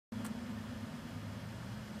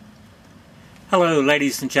Hello,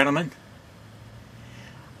 ladies and gentlemen.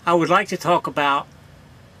 I would like to talk about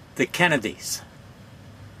the Kennedys.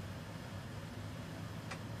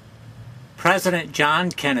 President John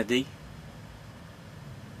Kennedy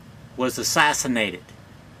was assassinated,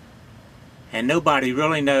 and nobody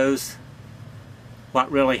really knows what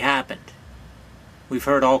really happened. We've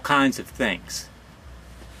heard all kinds of things.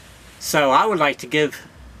 So I would like to give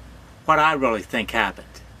what I really think happened.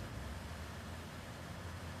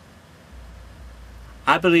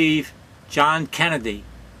 I believe John Kennedy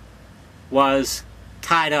was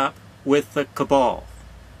tied up with the Cabal,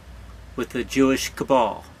 with the Jewish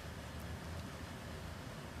Cabal.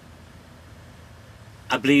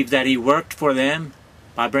 I believe that he worked for them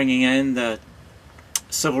by bringing in the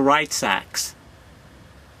Civil Rights Acts,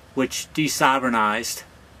 which desovereignized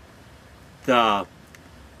the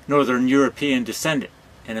Northern European descendant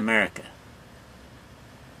in America.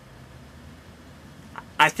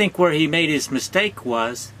 I think where he made his mistake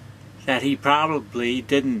was that he probably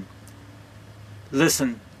didn't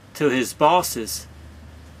listen to his bosses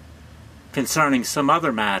concerning some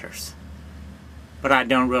other matters, but I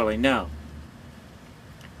don't really know.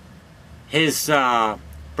 His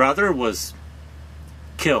brother was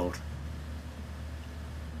killed,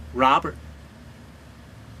 Robert.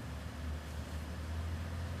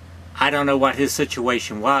 I don't know what his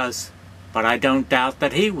situation was, but I don't doubt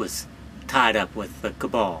that he was tied up with the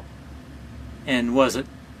Cabal and wasn't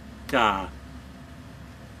doing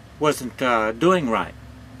right,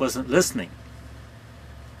 wasn't listening.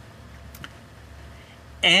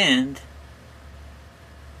 And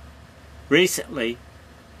recently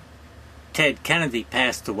Ted Kennedy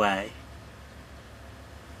passed away,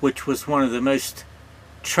 which was one of the most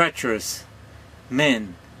treacherous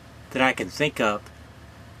men that I can think of.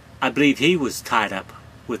 I believe he was tied up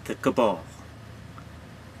with the Cabal.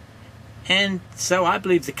 And so I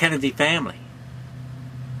believe the Kennedy family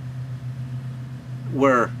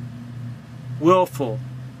were willful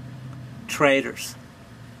traitors.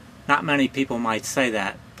 Not many people might say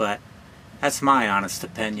that, but that's my honest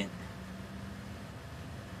opinion.